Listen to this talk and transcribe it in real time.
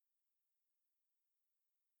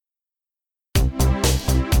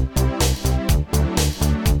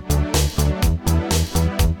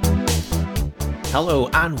Hello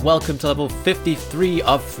and welcome to level 53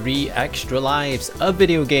 of 3 Extra Lives, a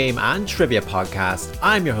video game and trivia podcast.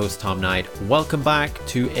 I'm your host Tom Knight. Welcome back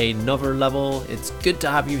to another level. It's good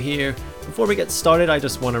to have you here. Before we get started, I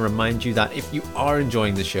just want to remind you that if you are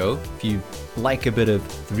enjoying the show, if you like a bit of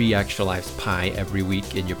 3 Extra Lives pie every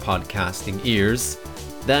week in your podcasting ears,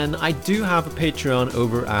 then I do have a Patreon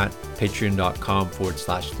over at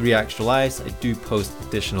patreon.com/3 Extra Lives. I do post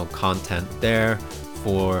additional content there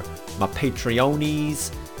for my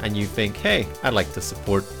Patreonies, and you think, hey, I'd like to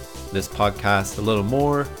support this podcast a little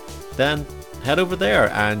more, then head over there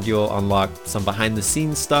and you'll unlock some behind the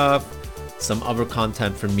scenes stuff, some other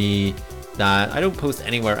content from me that I don't post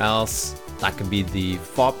anywhere else. That can be the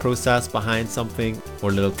thought process behind something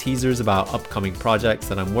or little teasers about upcoming projects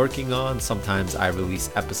that I'm working on. Sometimes I release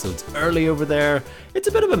episodes early over there. It's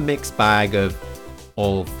a bit of a mixed bag of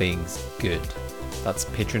all things good. That's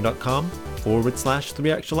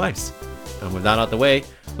patreon.com/3 Extra Lives. And with that out the way,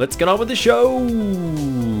 let's get on with the show.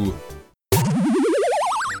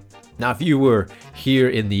 Now, if you were here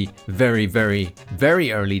in the very, very,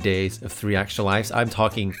 very early days of 3 Extra Lives, I'm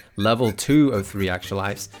talking level 2 of 3 Extra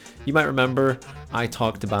Lives, you might remember I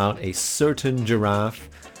talked about a certain giraffe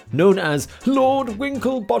known as Lord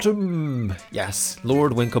Winklebottom. Yes,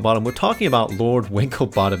 Lord Winklebottom. We're talking about Lord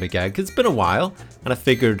Winklebottom again because it's been a while, and I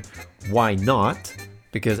figured, why not?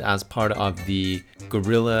 Because as part of the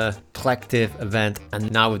Guerrilla Collective event,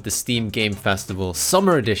 and now with the Steam Game Festival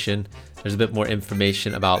Summer Edition, there's a bit more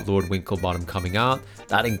information about Lord Winklebottom coming out.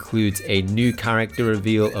 That includes a new character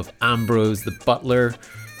reveal of Ambrose the Butler,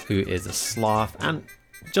 who is a sloth. And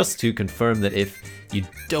just to confirm that if you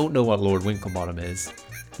don't know what Lord Winklebottom is,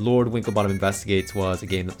 Lord Winklebottom Investigates was a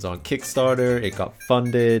game that was on Kickstarter. It got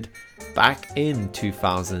funded back in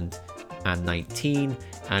 2019.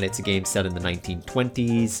 And it's a game set in the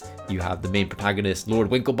 1920s. You have the main protagonist, Lord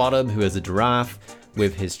Winklebottom, who is a giraffe,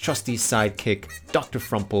 with his trusty sidekick, Dr.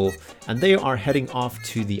 Frumple, and they are heading off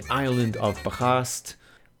to the island of Bahast,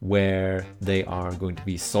 where they are going to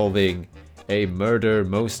be solving a murder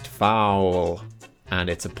most foul. And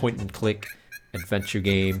it's a point-and-click adventure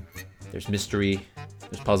game. There's mystery,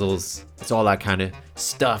 there's puzzles, it's all that kind of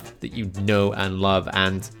stuff that you know and love.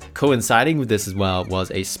 And coinciding with this as well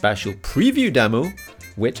was a special preview demo,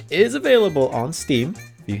 which is available on Steam.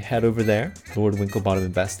 If you head over there, Lord Winklebottom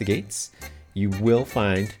Investigates, you will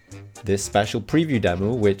find this special preview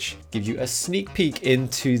demo, which gives you a sneak peek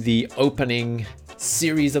into the opening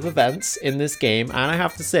series of events in this game. And I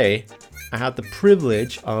have to say, I had the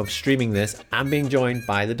privilege of streaming this and being joined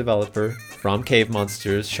by the developer from Cave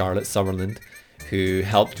Monsters, Charlotte Sutherland, who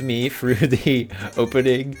helped me through the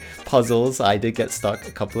opening puzzles. I did get stuck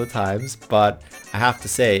a couple of times, but I have to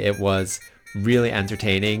say it was really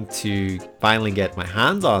entertaining to finally get my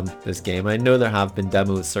hands on this game. I know there have been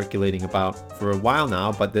demos circulating about for a while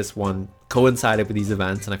now, but this one coincided with these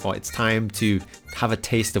events, and I thought it's time to have a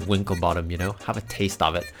taste of Winklebottom, have a taste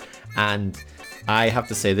of it. And I have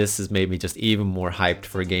to say, this has made me just even more hyped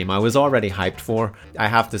for a game I was already hyped for. I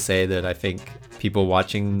have to say that I think people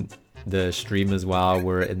watching the stream as well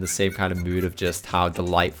were in the same kind of mood of just how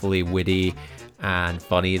delightfully witty and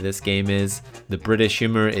funny this game is. The British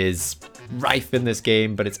humor is rife in this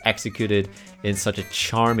game, but it's executed in such a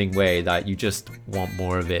charming way that you just want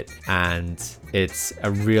more of it. And it's a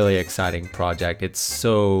really exciting project. It's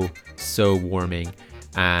so warming,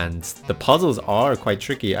 and the puzzles are quite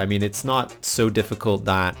tricky. I mean, it's not so difficult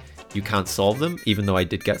that you can't solve them, even though I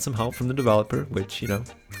did get some help from the developer, which,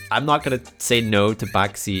 I'm not going to say no to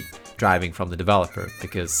backseat driving from the developer,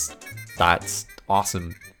 because that's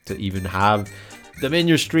awesome to even have them in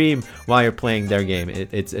your stream while you're playing their game.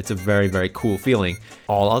 It's a very, very cool feeling.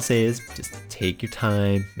 All I'll say is just take your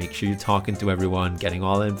time, make sure you're talking to everyone, getting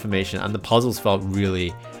all the information. And the puzzles felt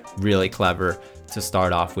really, really clever to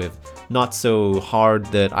start off with. Not so hard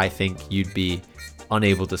that I think you'd be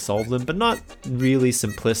unable to solve them, but not really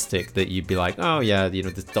simplistic that you'd be like, oh yeah,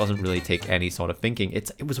 this doesn't really take any sort of thinking.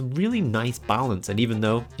 It was a really nice balance. And even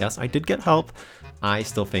though, yes, I did get help, I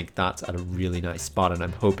still think that's at a really nice spot, and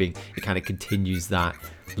I'm hoping it kind of continues that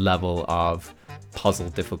level of puzzle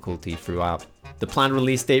difficulty throughout. The planned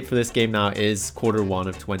release date for this game now is Q1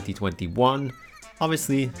 of 2021.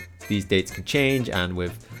 Obviously, these dates can change, and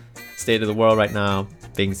with state of the world right now,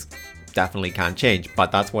 things definitely can change,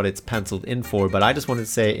 but that's what it's penciled in for. But I just wanted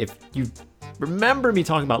to say, if you remember me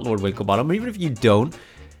talking about Lord Winklebottom, or even if you don't,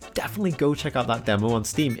 definitely go check out that demo on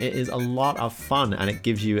Steam. It is a lot of fun, and it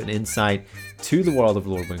gives you an insight to the world of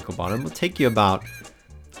Lord Winklebottom. It'll take you about,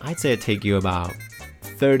 I'd say it take you about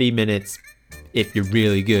 30 minutes if you're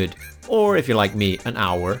really good, or if you're like me, an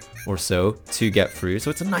hour or so to get through. So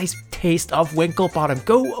it's a nice taste of Winklebottom.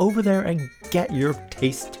 Go over there and get your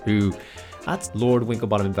taste too. That's Lord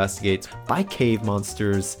Winklebottom Investigates by Cave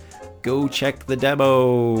Monsters. Go check the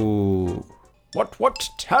demo. What,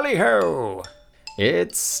 tally-ho!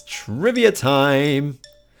 It's trivia time.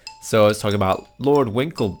 So I was talking about Lord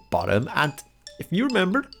Winklebottom, and if you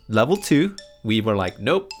remember, level 2, we were like,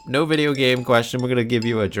 nope, no video game question. We're going to give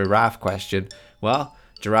you a giraffe question. Well,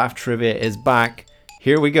 giraffe trivia is back.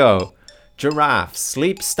 Here we go. Giraffe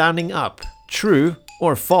sleep standing up. True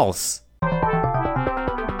or false?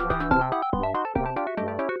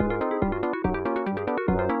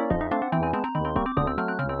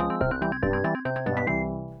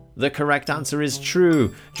 The correct answer is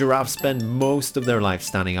true. Giraffes spend most of their life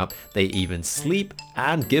standing up. They even sleep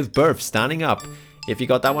and give birth standing up. If you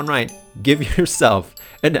got that one right, give yourself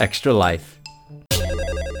an extra life.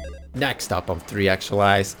 Next up on 3 Extra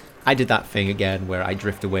Lives, I did that thing again where I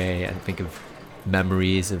drift away and think of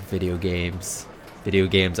memories of video games. Video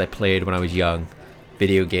games I played when I was young.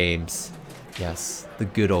 Video games. Yes, the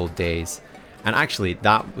good old days. And actually,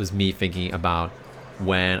 that was me thinking about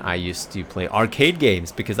when I used to play arcade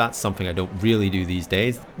games, because that's something I don't really do these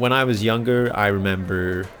days. When I was younger, I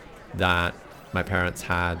remember that my parents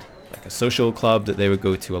had like a social club that they would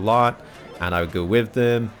go to a lot, and I would go with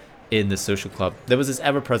them. In the social club, there was this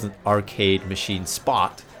ever-present arcade machine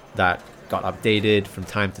spot that got updated from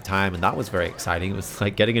time to time, and that was very exciting. It was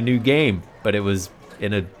like getting a new game, but it was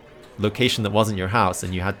in a location that wasn't your house,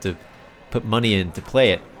 and you had to put money in to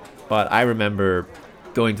play it. But I remember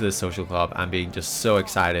going to the social club and being just so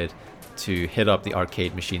excited to hit up the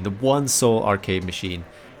arcade machine, the one sole arcade machine,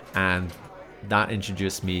 and that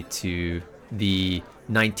introduced me to the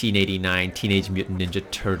 1989 Teenage Mutant Ninja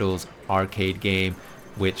Turtles arcade game,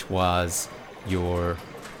 which was your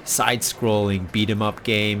side-scrolling beat-em-up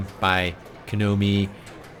game by Konami,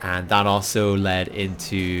 and that also led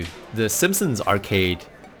into the Simpsons arcade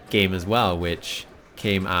game as well, which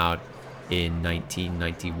came out in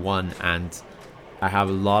 1991, and I have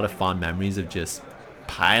a lot of fond memories of just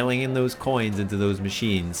piling in those coins into those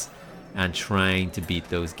machines and trying to beat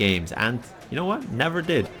those games. And you know what? Never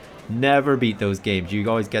did. Never beat those games. You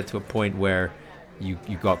always get to a point where you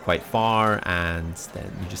got quite far and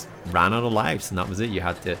then you just ran out of lives, and that was it. You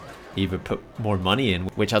had to either put more money in,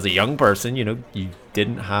 which as a young person, you know, you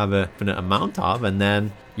didn't have a finite amount of, and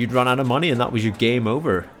then you'd run out of money and that was your game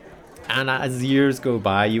over. And as years go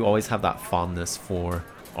by, you always have that fondness for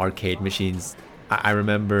arcade machines. I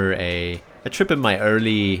remember a trip in my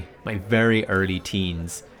very early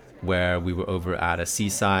teens where we were over at a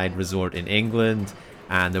seaside resort in England,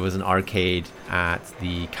 and there was an arcade at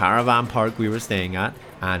the caravan park we were staying at,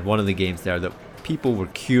 and one of the games there that people were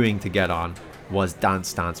queuing to get on was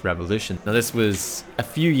Dance Dance Revolution. Now this was a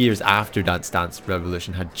few years after Dance Dance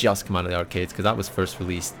Revolution had just come out of the arcades, because that was first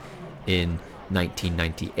released in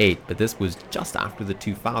 1998, but this was just after the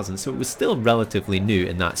 2000s, so it was still relatively new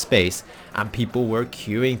in that space, and people were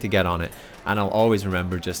queuing to get on it. And I'll always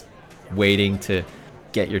remember just waiting to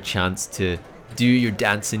get your chance to do your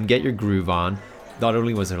dancing, get your groove on. Not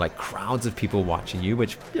only was there like crowds of people watching you,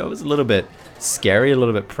 which, you know, was a little bit scary, a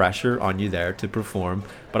little bit pressure on you there to perform,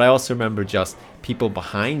 but I also remember just people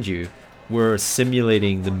behind you were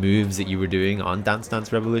simulating the moves that you were doing on Dance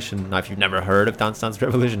Dance Revolution. Now, if you've never heard of Dance Dance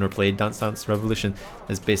Revolution or played Dance Dance Revolution,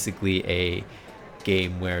 it's basically a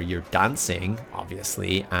game where you're dancing,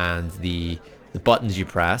 obviously, and the buttons you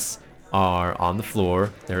press are on the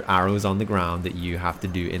floor. There are arrows on the ground that you have to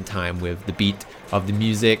do in time with the beat of the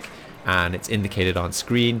music, and it's indicated on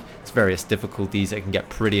screen. It's various difficulties. It can get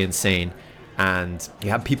pretty insane. And you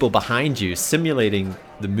have people behind you simulating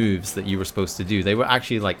the moves that you were supposed to do. They were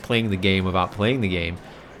actually like playing the game without playing the game,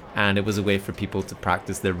 and it was a way for people to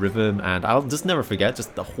practice their rhythm. And I'll just never forget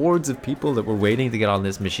just the hordes of people that were waiting to get on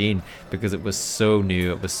this machine, because it was so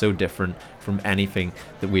new, it was so different from anything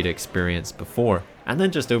that we'd experienced before. And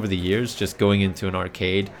then just over the years, just going into an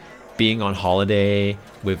arcade, being on holiday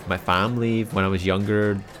with my family when I was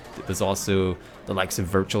younger. There's also the likes of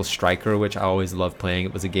Virtual Striker, which I always loved playing.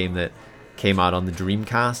 It was a game that came out on the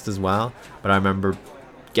Dreamcast as well, but I remember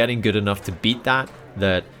getting good enough to beat that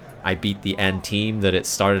I beat the end team, that it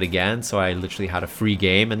started again, so I literally had a free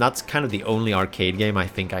game. And that's kind of the only arcade game I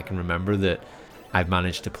think I can remember that I've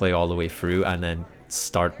managed to play all the way through and then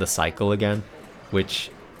start the cycle again, which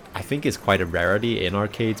I think is quite a rarity in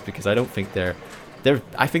arcades, because I don't think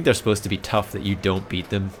I think they're supposed to be tough that you don't beat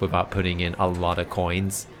them without putting in a lot of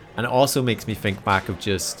coins. And it also makes me think back of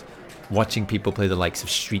just watching people play the likes of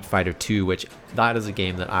Street Fighter 2, which that is a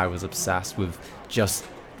game that I was obsessed with. Just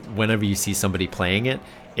whenever you see somebody playing it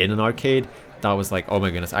in an arcade, that was like, oh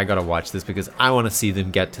my goodness, I gotta watch this because I want to see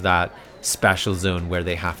them get to that special zone where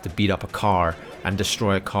they have to beat up a car and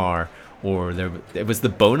destroy a car. Or it was the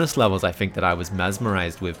bonus levels, I think, that I was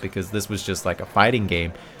mesmerized with, because this was just like a fighting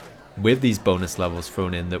game with these bonus levels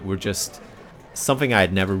thrown in that were just something I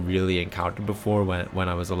had never really encountered before when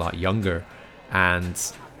I was a lot younger. And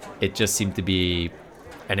it just seemed to be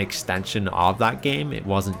an extension of that game. It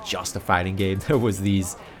wasn't just a fighting game. There was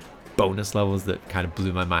these bonus levels that kind of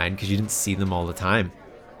blew my mind because you didn't see them all the time.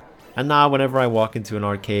 And now whenever I walk into an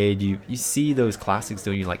arcade, you see those classics,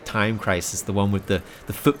 don't you? Like Time Crisis, the one with the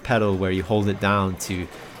foot pedal where you hold it down to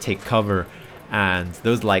take cover. And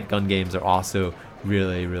those light gun games are also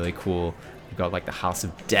really, really cool. You've got like the House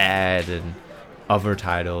of Dead and other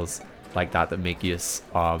titles like that make use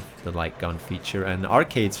of the light gun feature. And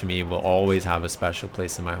arcades for me will always have a special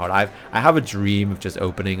place in my heart. I have a dream of just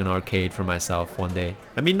opening an arcade for myself one day.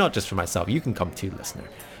 I mean, not just for myself. You can come too, listener.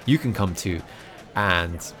 You can come too.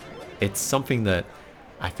 And it's something that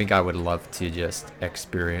I think I would love to just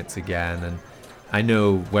experience again. And I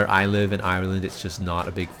know where I live in Ireland, it's just not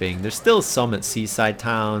a big thing. There's still some at seaside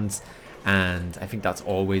towns, and I think that's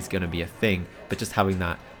always going to be a thing. But just having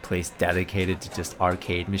that place dedicated to just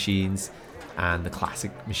arcade machines and the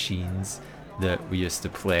classic machines that we used to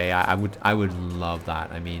play, I would love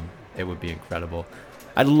that. I mean, it would be incredible.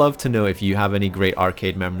 I'd love to know if you have any great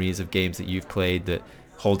arcade memories of games that you've played that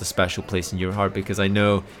hold a special place in your heart, because I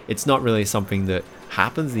know it's not really something that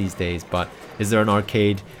happens these days. But is there an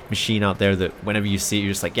arcade machine out there that whenever you see it,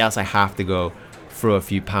 you're just like, yes, I have to go throw a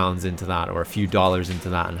few pounds into that or a few dollars into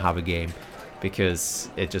that and have a game,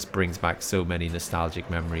 because it just brings back so many nostalgic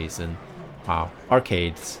memories. And wow,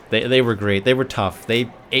 arcades, they were great. They were tough. They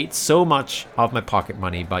ate so much of my pocket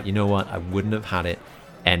money, but you know what? I wouldn't have had it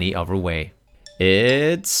any other way.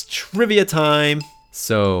 It's trivia time.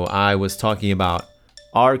 So I was talking about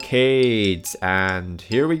arcades, and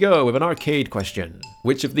here we go with an arcade question.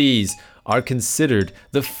 Which of these are considered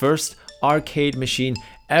the first arcade machine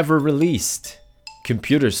ever released?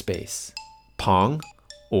 Computer Space, Pong,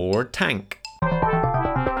 or Tank?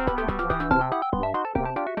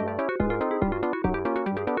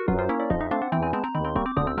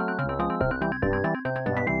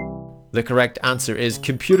 The correct answer is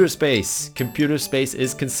Computer Space. Computer Space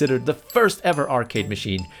is considered the first ever arcade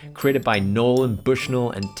machine created by Nolan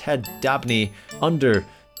Bushnell and Ted Dabney under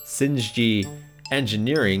Syngee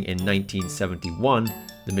Engineering in 1971.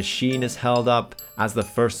 The machine is held up as the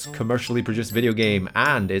first commercially produced video game,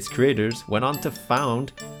 and its creators went on to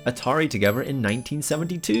found Atari together in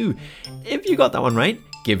 1972. If you got that one right,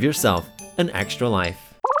 give yourself an extra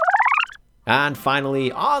life. And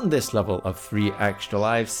finally, on this level of 3 extra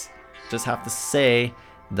lives, just have to say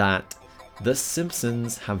that The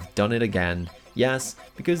Simpsons have done it again. Yes,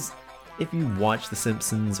 because if you watch The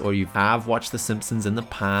Simpsons, or you have watched The Simpsons in the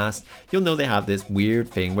past, you'll know they have this weird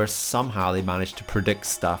thing where somehow they manage to predict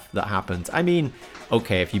stuff that happens. I mean,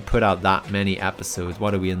 okay, if you put out that many episodes,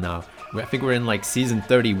 what are we in now? I think we're in like season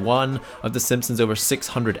 31 of The Simpsons, over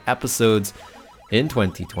 600 episodes in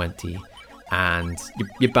 2020. And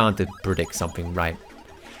you're bound to predict something right.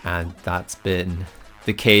 And that's been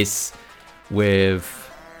the case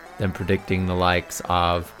with them predicting the likes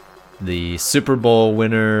of the Super Bowl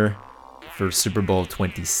winner for Super Bowl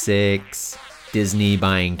 26, Disney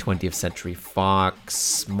buying 20th Century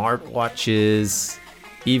Fox, smartwatches,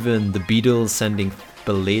 even the Beatles sending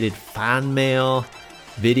belated fan mail,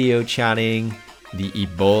 video chatting, the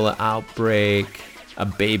Ebola outbreak, a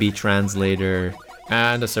baby translator,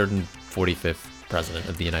 and a certain 45th president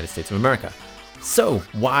of the United States of America. So,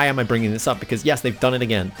 why am I bringing this up? Because yes, they've done it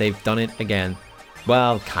again. They've done it again.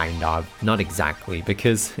 Well, kind of. Not exactly.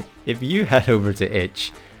 Because if you head over to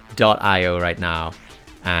itch.io right now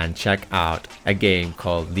and check out a game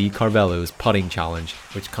called the Carvallos Putting Challenge,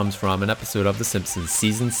 which comes from an episode of The Simpsons,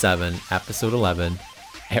 Season 7, Episode 11,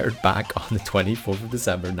 aired back on the 24th of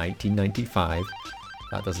December, 1995.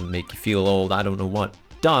 That doesn't make you feel old. I don't know what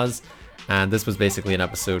does. And this was basically an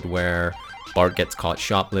episode where Bart gets caught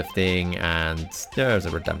shoplifting, and there's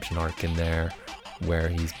a redemption arc in there where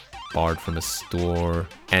he's barred from a store.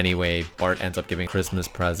 Anyway, Bart ends up giving a Christmas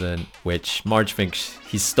present, which Marge thinks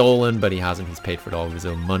he's stolen, but he hasn't. He's paid for it all with his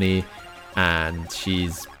own money, and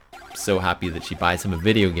she's so happy that she buys him a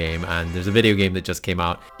video game. And there's a video game that just came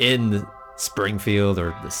out in Springfield,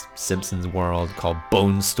 or the Simpsons world, called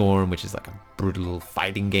Bone Storm, which is like a brutal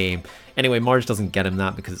fighting game. Anyway, Marge doesn't get him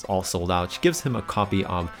that because it's all sold out. She gives him a copy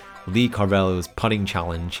of Lee Carvallo's Putting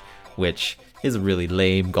Challenge, which is a really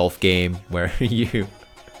lame golf game where you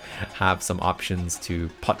have some options to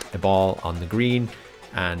putt a ball on the green,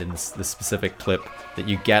 And in the specific clip that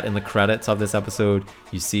you get in the credits of this episode,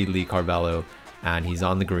 you see Lee Carvalho, and he's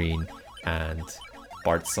on the green, and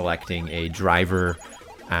Bart's selecting a driver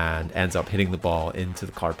and ends up hitting the ball into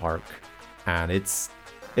the car park. And it's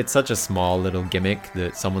such a small little gimmick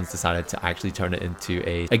that someone's decided to actually turn it into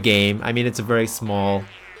a game. I mean, it's a very small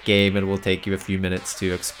game. It will take you a few minutes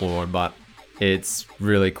to explore, but it's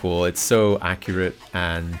really cool. It's so accurate,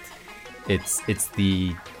 and it's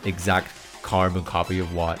the exact carbon copy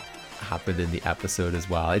of what happened in the episode as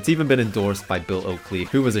well. It's even been endorsed by Bill Oakley,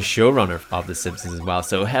 who was a showrunner of The Simpsons as well.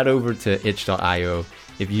 So head over to itch.io.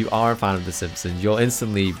 If you are a fan of The Simpsons, you'll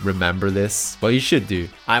instantly remember this. Well, you should do.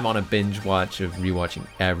 I'm on a binge watch of rewatching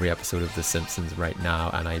every episode of The Simpsons right now,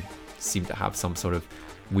 and I seem to have some sort of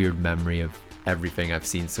weird memory of everything I've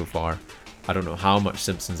seen so far. I don't know how much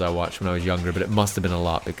Simpsons I watched when I was younger, but it must have been a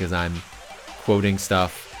lot, because I'm quoting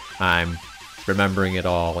stuff, I'm remembering it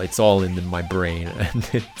all. It's all in my brain,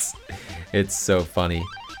 and it's so funny.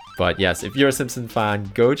 But yes, if you're a Simpsons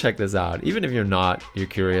fan, go check this out. Even if you're not, you're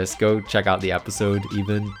curious, go check out the episode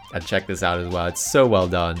even and check this out as well. It's so well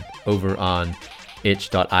done over on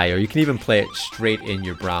itch.io. You can even play it straight in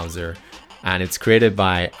your browser, and it's created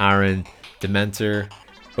by Aaron Dementer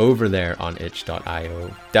over there on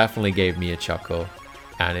itch.io. Definitely gave me a chuckle,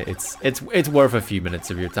 and it's worth a few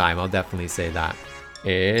minutes of your time. I'll definitely say that.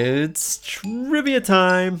 It's trivia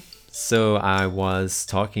time. So I was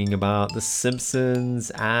talking about The Simpsons,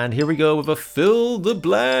 and here we go with a fill the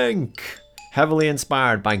blank. Heavily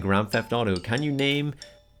inspired by Grand Theft Auto, can you name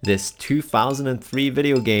this 2003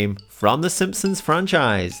 video game from the Simpsons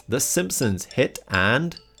franchise? The Simpsons Hit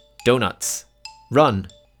and Donuts. Run.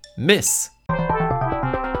 Miss.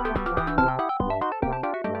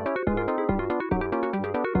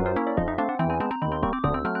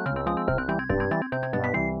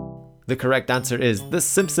 The correct answer is The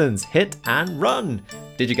Simpsons Hit and Run.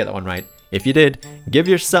 Did you get that one right? If you did, give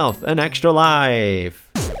yourself an extra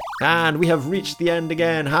life. And we have reached the end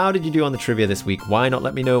again. How did you do on the trivia this week? Why not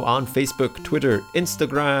let me know on Facebook, Twitter,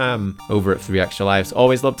 Instagram, over at 3 Extra Lives.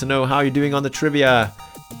 Always love to know how you're doing on the trivia.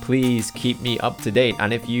 Please keep me up to date.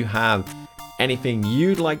 And if you have anything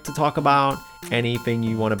you'd like to talk about, anything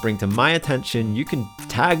you want to bring to my attention, you can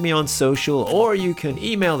tag me on social, or you can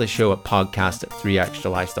email the show at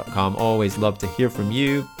podcast@3extralives.com. Always love to hear from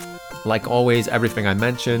you. Like always, everything I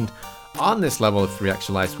mentioned on this level of 3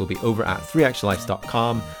 Extra Lives will be over at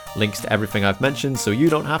 3extralives.com. Links to everything I've mentioned, so you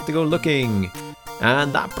don't have to go looking.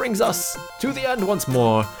 And that brings us to the end once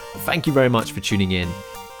more. Thank you very much for tuning in,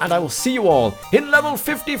 and I will see you all in level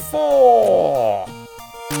 54.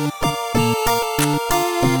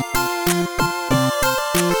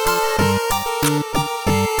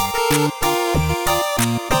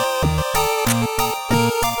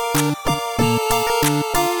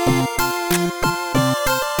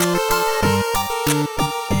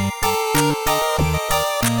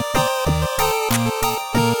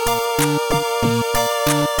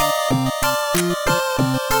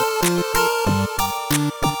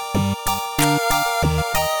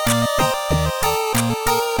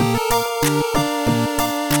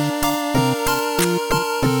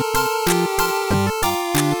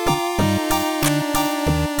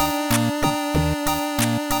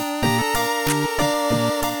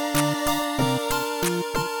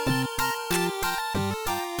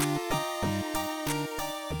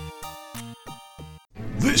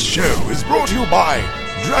 This show is brought to you by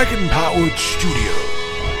Dragon Powered Studio.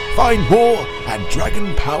 Find more at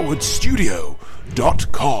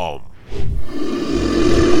dragonpoweredstudio.com.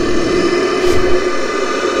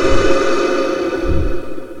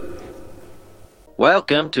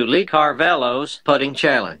 Welcome to Lee Carvallo's Putting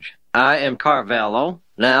Challenge. I am Carvallo.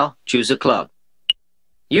 Now choose a club.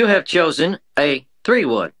 You have chosen a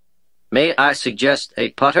 3-wood. May I suggest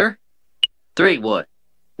a putter? 3-wood.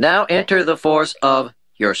 Now enter the force of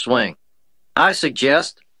your swing. I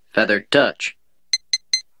suggest feathered touch.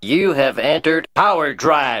 You have entered power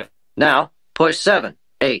drive. Now push 7,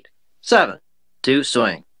 8, 7 to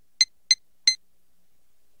swing.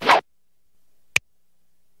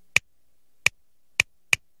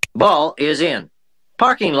 Ball is in.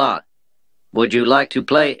 Parking lot. Would you like to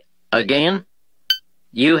play again?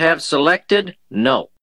 You have selected no.